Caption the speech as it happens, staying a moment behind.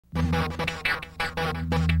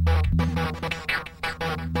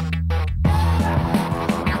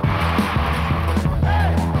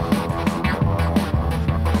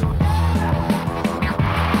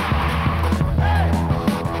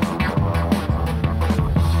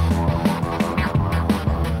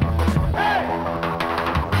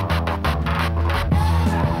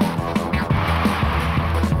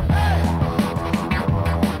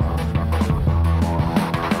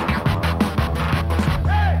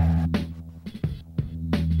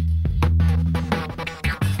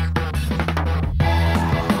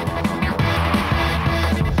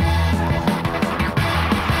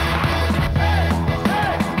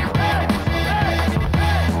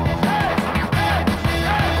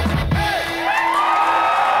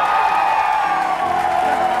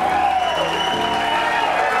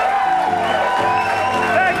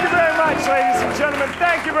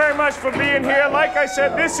much for being here. Like I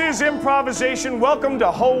said, this is improvisation. Welcome to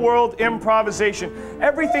Whole World Improvisation.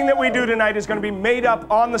 Everything that we do tonight is going to be made up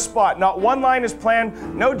on the spot. Not one line is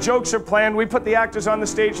planned, no jokes are planned. We put the actors on the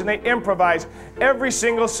stage and they improvise every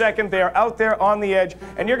single second. They are out there on the edge,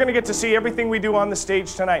 and you're going to get to see everything we do on the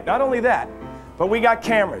stage tonight. Not only that, but we got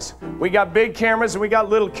cameras. We got big cameras and we got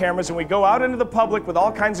little cameras, and we go out into the public with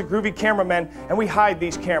all kinds of groovy cameramen and we hide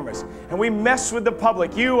these cameras. And we mess with the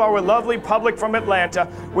public. You, our lovely public from Atlanta,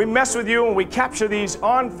 we mess with you and we capture these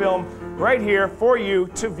on film right here for you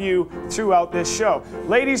to view throughout this show.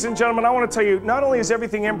 Ladies and gentlemen, I want to tell you, not only is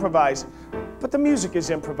everything improvised, but the music is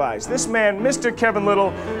improvised. This man, Mr. Kevin Little,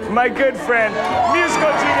 my good friend, musical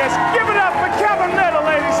genius. Give it up for Kevin Little,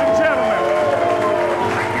 ladies and gentlemen.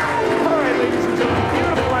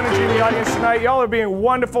 In the audience tonight. Y'all are being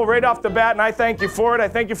wonderful right off the bat, and I thank you for it. I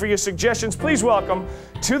thank you for your suggestions. Please welcome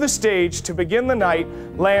to the stage to begin the night,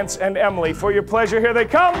 Lance and Emily. For your pleasure, here they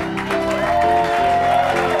come.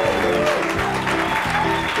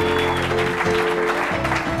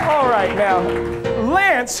 All right, now,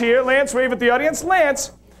 Lance here, Lance, wave at the audience.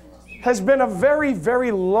 Lance has been a very,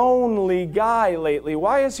 very lonely guy lately.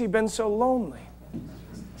 Why has he been so lonely?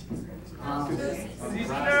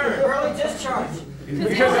 Early discharge.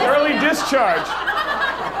 Because of early discharge.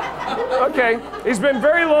 Okay, he's been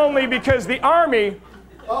very lonely because the Army...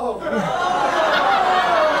 Oh.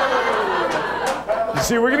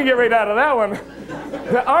 See, we're going to get right out of that one.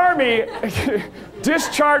 The Army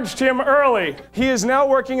discharged him early. He is now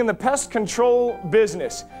working in the pest control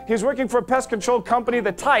business. He's working for a pest control company,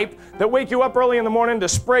 the type that wake you up early in the morning to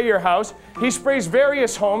spray your house. He sprays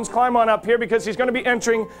various homes. Climb on up here because he's going to be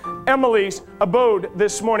entering Emily's abode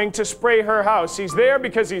this morning to spray her house. He's there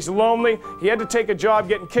because he's lonely. He had to take a job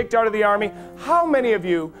getting kicked out of the Army. How many of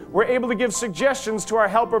you were able to give suggestions to our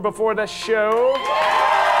helper before the show?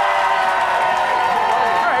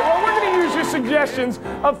 Suggestions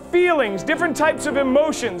of feelings, different types of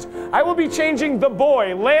emotions. I will be changing the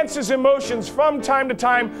boy, Lance's emotions from time to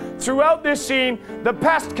time throughout this scene. The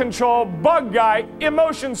pest control bug guy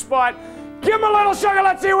emotion spot. Give him a little sugar,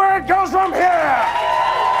 let's see where it goes from here.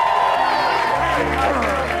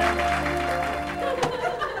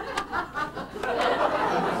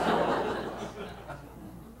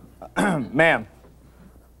 Ma'am,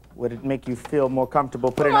 would it make you feel more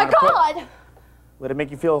comfortable putting on Would it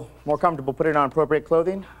make you feel more comfortable putting on appropriate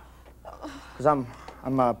clothing? Because I'm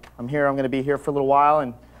here. I'm going to be here for a little while,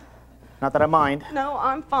 and not that I mind. No,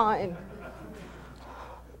 I'm fine.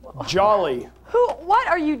 Jolly. What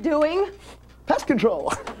are you doing? Pest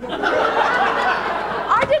control.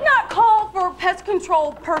 I did not call for a pest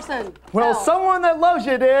control person. Well, no. Someone that loves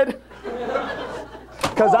you did.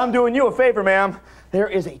 Because I'm doing you a favor, ma'am. There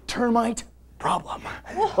is a termite problem.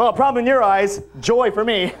 Well, a problem in your eyes, joy for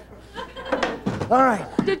me. All right.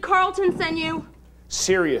 Did Carlton send you?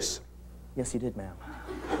 Serious. Yes, he did, ma'am.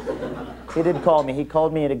 He did call me. He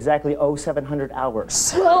called me at exactly 0700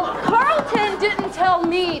 hours. Well, Carlton didn't tell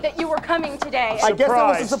me that you were coming today. I guess that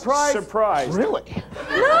was a surprise. Surprise. Really?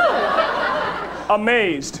 No.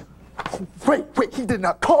 Amazed. Wait, he did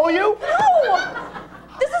not call you? No.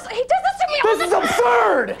 He does this to me all the time. This is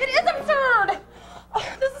absurd. It is absurd. Oh,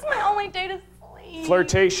 this is my only day to sleep.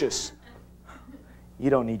 Flirtatious. You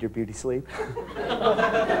don't need your beauty sleep.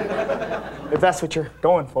 If that's what you're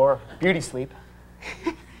going for, beauty sleep.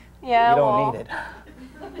 Yeah, you don't need it.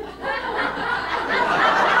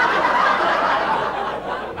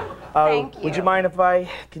 Thank you. Would you mind if I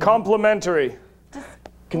Complimentary.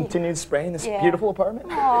 continue spraying this beautiful apartment?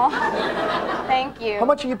 Aw, thank you. How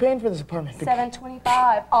much are you paying for this apartment?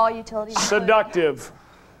 $725, all utilities. Seductive.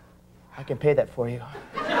 I can pay that for you.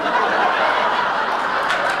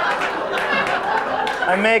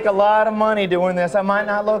 I make a lot of money doing this. I might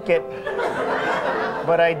not look it,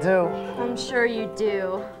 but I do. I'm sure you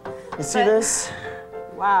do. You see this?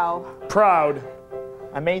 Wow. Proud.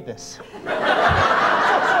 I made this. It's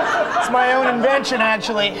my own invention,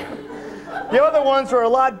 actually. The other ones were a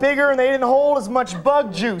lot bigger and they didn't hold as much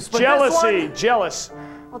bug juice. But Jealousy. This one, Jealous.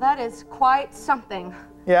 Well, that is quite something.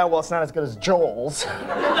 yeah, well, it's not as good as Joel's.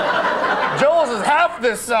 Joel's is half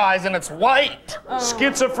this size and it's white.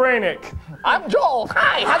 Schizophrenic. I'm Joel.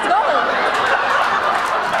 Hi, how's it going?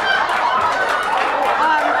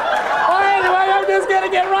 Anyway, I'm just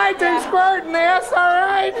gonna get right to squirting this, all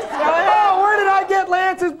right? Oh, where did I get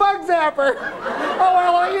Lance's bug zapper? Oh,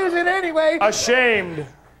 well, I'll use it anyway. Ashamed.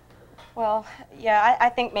 Well, yeah, I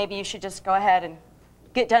think maybe you should just go ahead and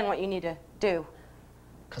get done what you need to do.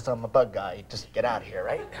 Because I'm a bug guy, just get out of here,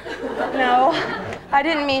 right? No, I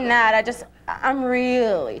didn't mean that. I'm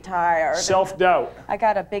really tired. Self-doubt. I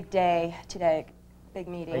got a big day today. big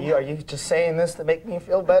meeting. Are you just saying this to make me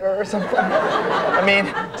feel better or something? I mean,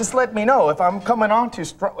 just let me know if I'm coming on too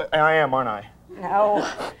strong. I am, aren't I? No.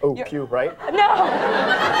 Oh, Q, right? No.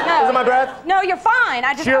 No. Is it my breath? No, you're fine.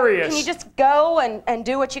 Curious. Can you just go and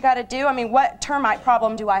do what you got to do? I mean, what termite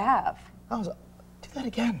problem do I have? Do that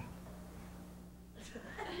again.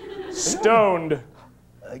 Stoned.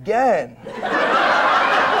 Again.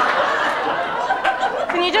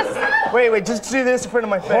 Can you just... Wait, just do this in front of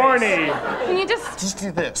my face. Horny. Can you just... Just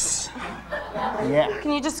do this. Yeah.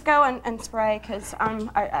 Can you just go and spray? Because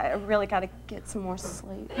I really got to get some more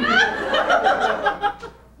sleep.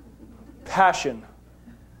 Passion.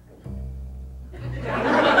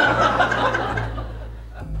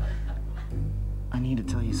 I need to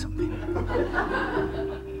tell you something.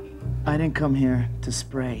 I didn't come here to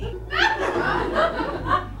spray.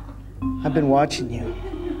 I've been watching you.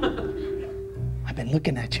 I've been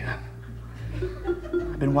looking at you.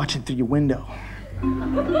 I've been watching through your window.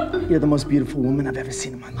 You're the most beautiful woman I've ever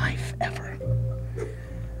seen in my life, ever.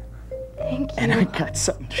 Thank you. And I got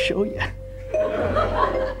something to show you.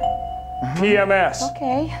 PMS.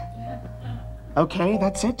 Okay. Okay,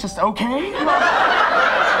 that's it? Just okay? No,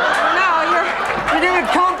 You didn't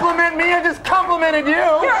compliment me, I just complimented you.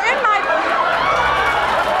 you're in my...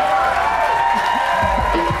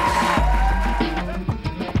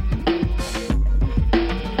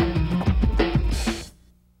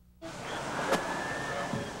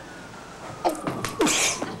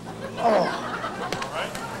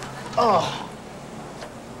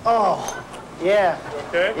 Oh, yeah.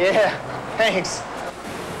 Okay. Yeah, thanks.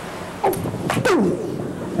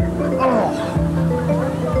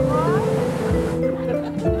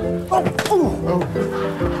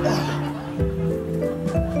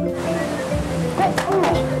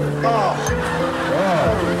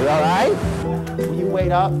 You all right? Will you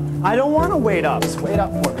wait up? I don't want to wait up. Just wait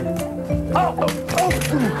up for me.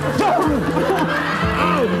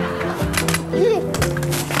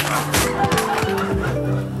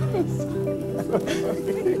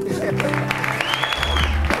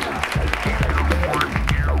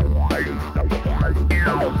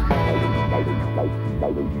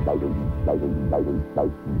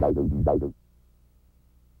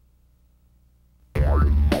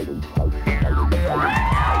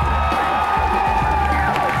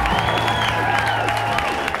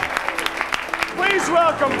 Please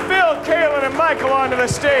welcome Phil, Kaylin, and Michael onto the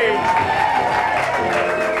stage.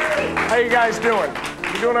 How you guys doing?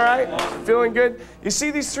 You doing all right? Feeling good? You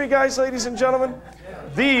see these three guys, ladies and gentlemen?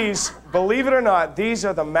 These, believe it or not, these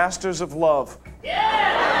are the masters of love.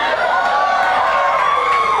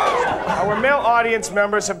 Our male audience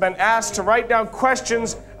members have been asked to write down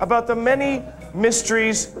questions about the many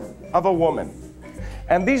mysteries of a woman.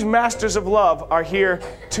 And these masters of love are here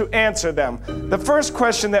to answer them. The first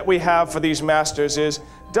question that we have for these masters is,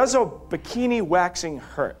 does a bikini waxing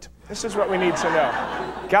hurt? This is what we need to know.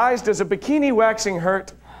 Guys, does a bikini waxing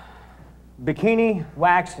hurt? Bikini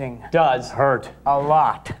waxing does hurt a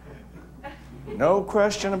lot. No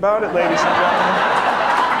question about it, ladies and gentlemen.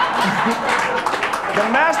 The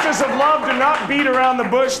masters of love do not beat around the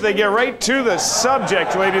bush. They get right to the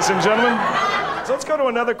subject, ladies and gentlemen. So let's go to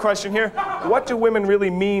another question here. What do women really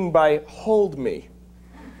mean by hold me?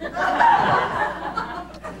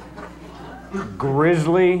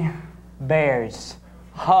 Grizzly bears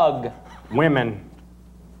hug women,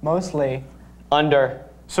 mostly under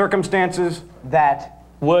circumstances that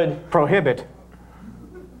would prohibit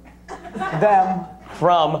them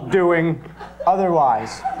from doing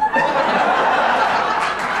otherwise.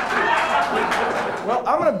 Well,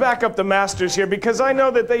 I'm going to back up the masters here because I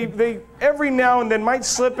know that they every now and then might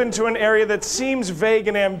slip into an area that seems vague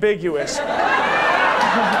and ambiguous.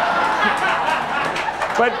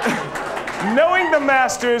 But knowing the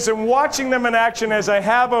masters and watching them in action as I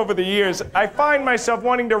have over the years, I find myself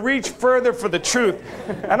wanting to reach further for the truth.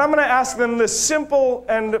 And I'm going to ask them this simple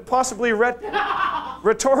and possibly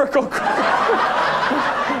rhetorical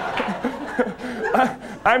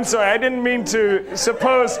I'm sorry, I didn't mean to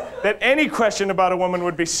suppose that any question about a woman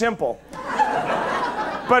would be simple.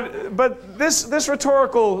 But this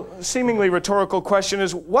seemingly rhetorical question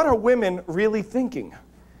is, what are women really thinking?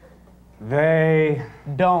 They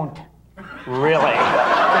don't really think.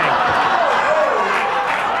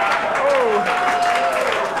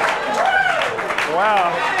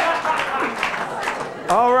 Wow.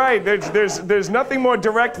 All right, there's nothing more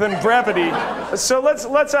direct than brevity. So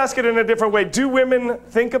let's ask it in a different way. Do women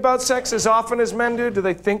think about sex as often as men do? Do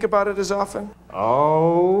they think about it as often?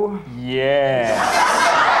 Oh, yeah.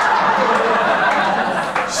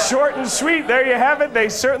 Short and sweet, there you have it. They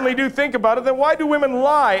certainly do think about it. Then why do women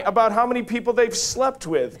lie about how many people they've slept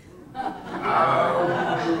with?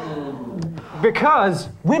 Because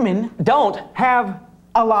women don't have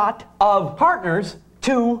a lot of partners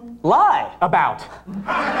to lie about.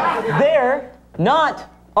 They're not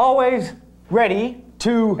always ready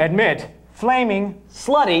to admit flaming,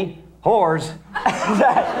 slutty whores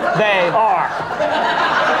that they are.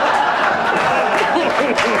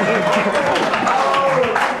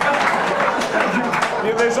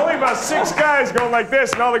 Yeah, there's only about 6 guys going like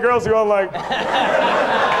this, and all the girls are going like...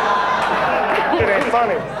 It ain't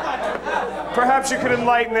funny. Perhaps you could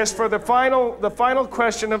enlighten us for the final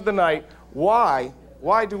question of the night. Why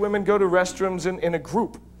do women go to restrooms in a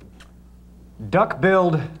group?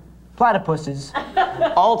 Duck-billed platypuses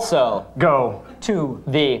Also, go to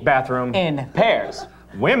the bathroom in pairs.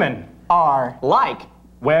 Women are like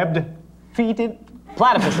webbed-feeted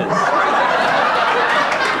platypuses.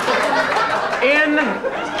 in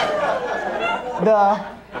The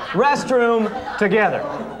restroom together.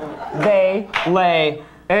 they Lay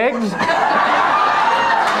eggs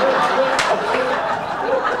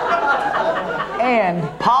and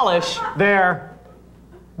polish their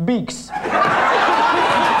beaks. Give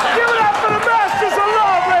it up for the masters of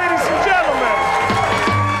love, ladies and gentlemen.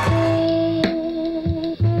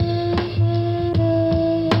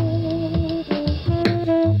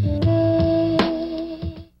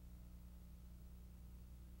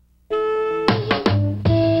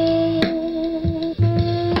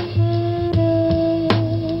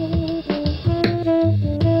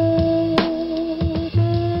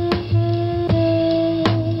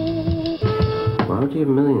 Why would you give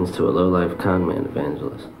millions to a low-life con man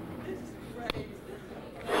evangelist?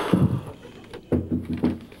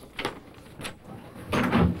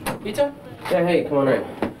 Pizza? Yeah, hey, come on in.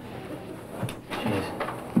 Jeez,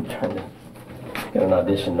 I'm trying to get an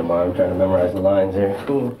audition tomorrow. I'm trying to memorize the lines here.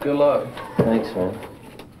 Cool. Good luck. Thanks, man.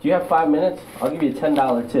 Do you have 5 minutes? I'll give you a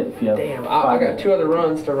 $10 tip if you have. Damn, I got 2 other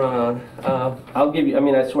runs to run on. I'll give you. I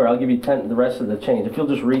mean, I swear, I'll give you the rest of the change if you'll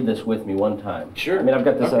just read this with me one time. Sure. I mean, I've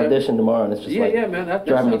got this Okay. audition tomorrow, and it's just like Yeah, man. That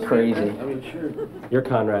driving me sounds crazy. good, man. I mean, sure. You're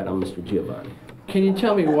Conrad. I'm Mr. Giovanni. Can you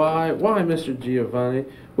tell me why, Mr. Giovanni,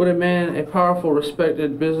 would a powerful,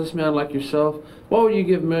 respected businessman like yourself, why would you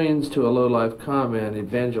give millions to a low-life con man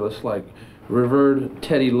evangelist like revered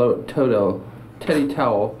Teddy Towel?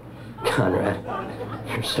 Conrad,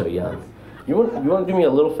 you're so young. You want to do me a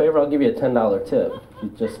little favor? I'll give you a $10 tip.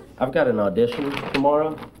 I've got an audition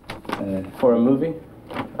tomorrow for a movie.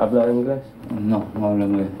 ¿Habla inglés? No, no hablo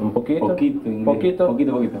inglés. Un poquito? Poquito inglés. Poquito?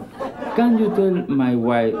 Poquito. Can you tell my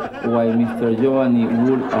wife why Mr. Giovanni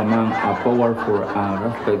would among a powerful and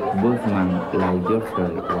respected businessman like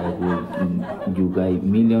yourself, why would you give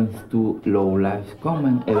millions to low-life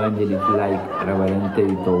common evangelists like Reverend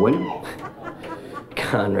Teddy Towell?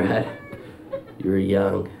 Conrad, you're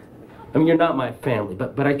young. I mean, you're not my family,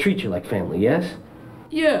 but I treat you like family, yes?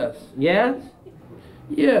 Yes. Yes?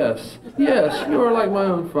 Yes. Yes. You are like my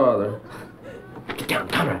own father. Get down,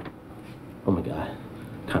 Conrad. Oh my God.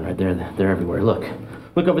 Conrad, they're everywhere. Look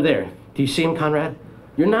over there. Do you see him, Conrad?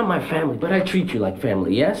 You're not my family, but I treat you like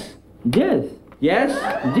family, yes? Yes. Yes?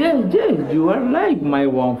 Yes, you are like my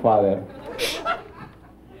own father. Shh.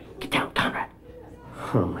 Get down, Conrad.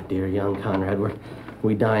 Oh, my dear young Conrad,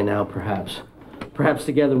 we die now, perhaps. Perhaps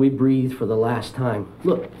together we breathe for the last time.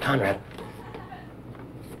 Look, Conrad.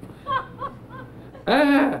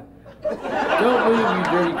 Ah! Don't move, you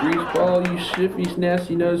dirty greaseball, you shifty,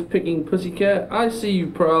 nasty-nosed, picking pussycat. I see you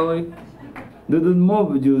prowling. Don't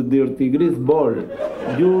move, you dirty greaseball.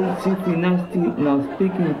 You shifty, nasty, now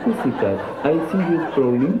speaking pussycat. I see you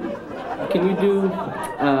prowling. Can you do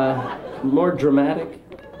more dramatic?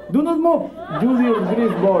 Do not move, you dirty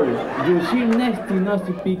greaseball. You see nasty,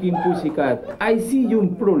 nasty speaking pussycat. I see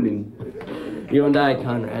you prowling. You and I,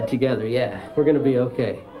 Conrad, together, yeah. We're gonna be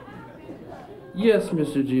okay. Yes,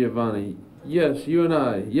 Mr. Giovanni. Yes, you and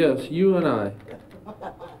I. Yes, you and I.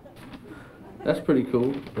 That's pretty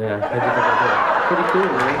cool. Yeah. Pretty cool,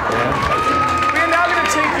 man. Yeah. We are now going to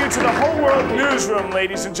take you to the Whole World Newsroom,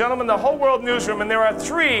 ladies and gentlemen, the Whole World Newsroom, and there are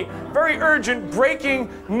 3 very urgent breaking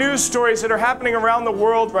news stories that are happening around the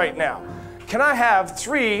world right now. Can I have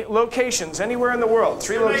 3 locations anywhere in the world?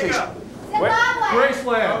 3 locations.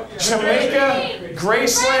 Graceland. Jamaica,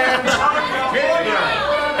 Graceland,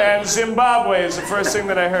 and Zimbabwe is the first thing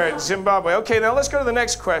that I heard. Zimbabwe. Okay, now let's go to the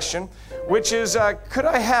next question, which is, could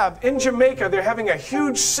I have, in Jamaica, they're having a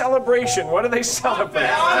huge celebration. What do they celebrate?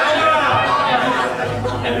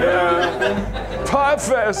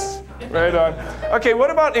 Podfest. Right on. Okay, what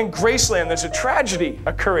about in Graceland? There's a tragedy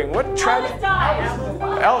occurring. What tragedy?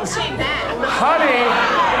 Elvis. Honey.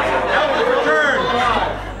 Elvis returned.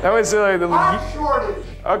 That was the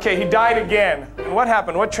Okay, he died again. And what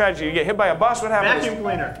happened? What tragedy? You get hit by a bus? What happened? Vacuum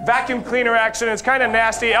cleaner. Vacuum cleaner accident. It's kind of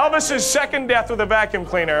nasty. Elvis's second death with a vacuum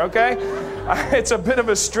cleaner, okay? It's a bit of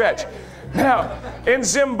a stretch. Now, in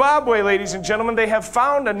Zimbabwe, ladies and gentlemen, they have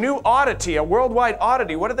found a new oddity, a worldwide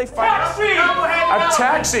oddity. What did they find? Taxi! A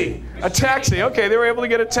taxi. A taxi. Okay, they were able to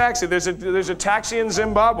get a taxi. There's a taxi in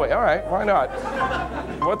Zimbabwe. All right, why not?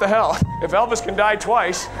 What the hell? If Elvis can die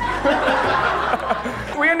twice.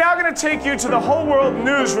 We are now going to take you to the Whole World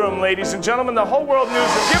Newsroom, ladies and gentlemen. The Whole World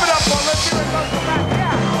Newsroom. Give it up for them. Let's give it up for them.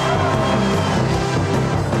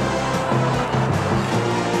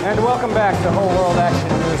 And welcome back to Whole World Action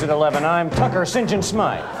News at 11. I'm Tucker St. John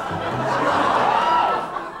Smythe.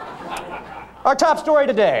 Our top story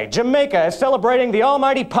today, Jamaica is celebrating the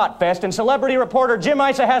almighty Pot Fest, and celebrity reporter Jim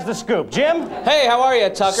Isa has the scoop. Jim? Hey, how are you,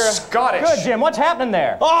 Tucker? Scottish. Good, Jim. What's happening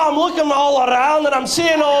there? Oh, I'm looking all around and I'm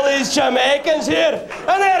seeing all these Jamaicans here,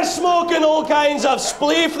 and they're smoking all kinds of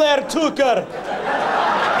spleef there, Tucker.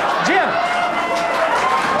 Jim!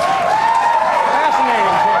 Fascinating.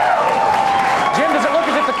 Jim, does it look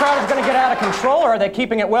as if the crowd is going to get out of control, or are they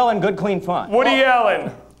keeping it well in good, clean fun? Woody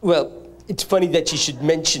Allen. Well, it's funny that you should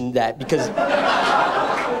mention that because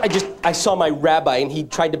I saw my rabbi and he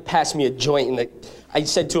tried to pass me a joint and I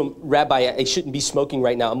said to him, Rabbi, I shouldn't be smoking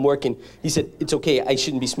right now. I'm working. He said, it's okay. I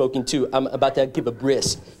shouldn't be smoking too. I'm about to give a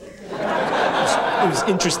bris. It was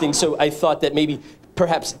interesting. So I thought that maybe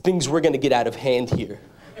perhaps things were going to get out of hand here.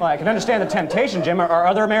 Well, I can understand the temptation, Jim. Are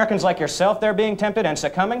other Americans like yourself there being tempted and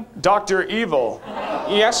succumbing? Dr. Evil.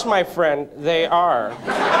 Yes, my friend, they are.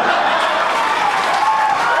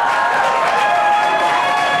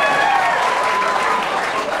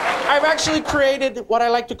 I've actually created what I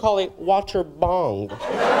like to call a water bong.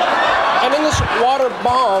 And in this water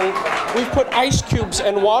bong, we've put ice cubes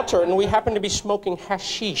and water, and we happen to be smoking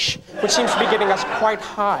hashish, which seems to be getting us quite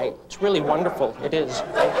high. It's really wonderful. It is.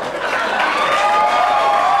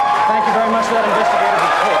 Thank you very much for that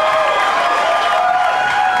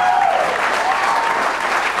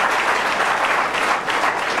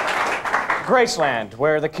investigative report. Graceland,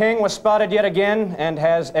 where the king was spotted yet again and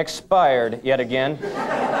has expired yet again.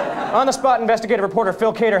 On-the-spot investigative reporter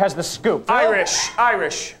Phil Cater has the scoop. Phil?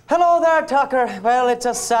 Irish. Hello there, Tucker. Well, it's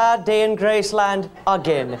a sad day in Graceland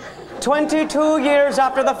again. 22 years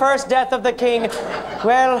after the first death of the king,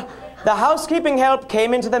 well, the housekeeping help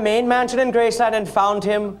came into the main mansion in Graceland and found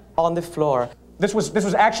him on the floor. This was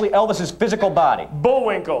actually Elvis's physical body.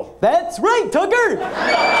 Bullwinkle. That's right, Tucker!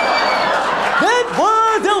 That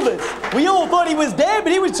was Elvis! We all thought he was dead,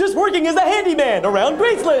 but he was just working as a handyman around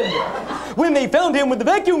Graceland. When they found him with the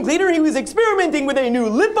vacuum cleaner, he was experimenting with a new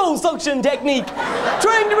liposuction technique,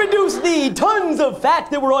 trying to reduce the tons of fat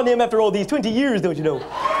that were on him after all these 20 years, don't you know?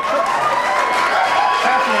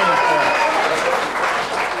 Fascinating story.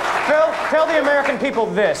 Phil, tell the American people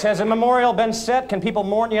this. Has a memorial been set? Can people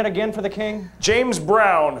mourn yet again for the king? James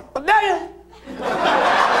Brown.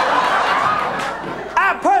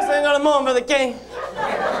 I personally gonna mourn for the king.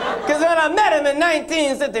 Because when I met him in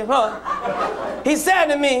 1964, he said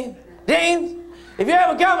to me, James, if you're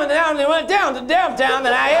ever coming down, you went down to downtown, and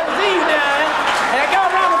I ever see you down there, and I go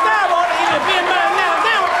around the sidewalk, and you're being running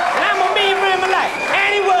downtown, and I'm gonna be your friend for life.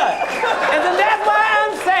 And he was. And so that's why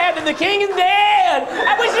I'm sad that the king is dead.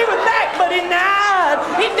 I wish he was back, but he's not.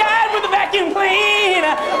 He died with the vacuum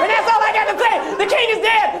cleaner. And that's all I got to say. The king is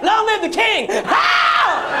dead. Long live the king. Ha!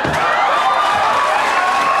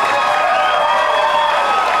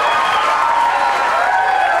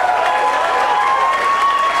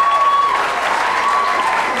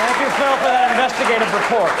 For that investigative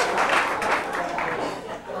report.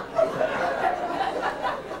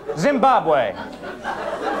 Zimbabwe,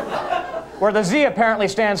 where the Z apparently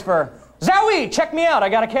stands for Zowie, check me out, I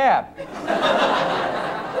got a cab.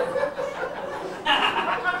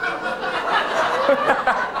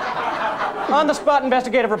 On-the-spot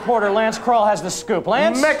investigative reporter Lance Kroll has the scoop.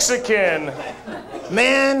 Lance? Mexican.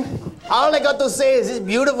 Man, all I got to say is it's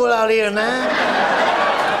beautiful out here, man.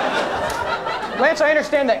 Lance, I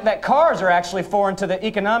understand that cars are actually foreign to the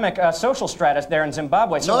economic, social stratus there in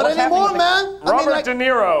Zimbabwe. So Not what's anymore, man. Robert De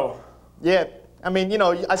Niro. Yeah, I mean, you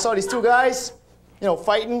know, I saw these two guys, you know,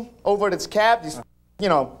 fighting over this cab. These, you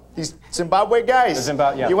know, these Zimbabwe guys. The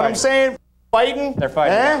Zimbabwe, yeah, you know what I'm saying? Fighting. They're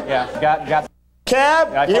fighting. Eh? Yeah, got.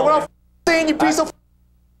 Cab. Yeah, you know what I'm saying? You piece of.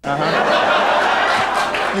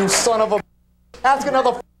 You son of a. Ask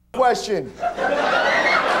another question.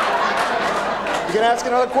 You gonna ask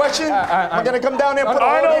another question? I'm gonna come down there and put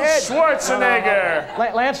Arnold a head. Schwarzenegger.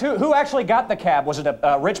 Lance, who actually got the cab? Was it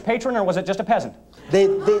a rich patron or was it just a peasant?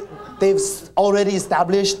 They've already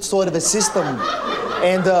established sort of a system,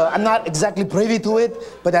 and I'm not exactly privy to it,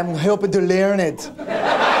 but I'm helping to learn it.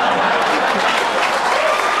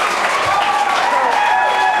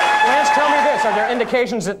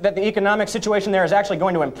 indications that the economic situation there is actually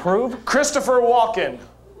going to improve? Christopher Walken.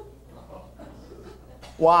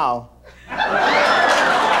 Wow.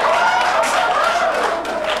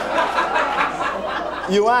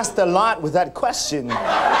 You asked a lot with that question.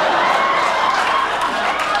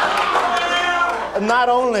 Not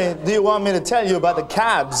only do you want me to tell you about the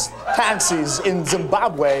taxis in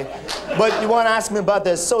Zimbabwe, but you want to ask me about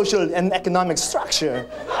their social and economic structure.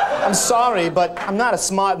 I'm sorry, but I'm not a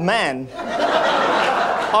smart man.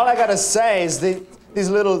 All I gotta say is these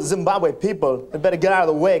little Zimbabwe people, they better get out of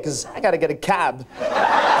the way, because I gotta get a cab.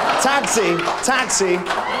 Taxi. Thanks very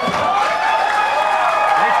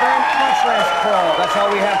much, Lance Kroll. That's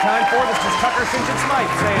all we have time for. This is Tucker St.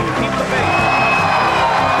 Smythe saying keep the faith.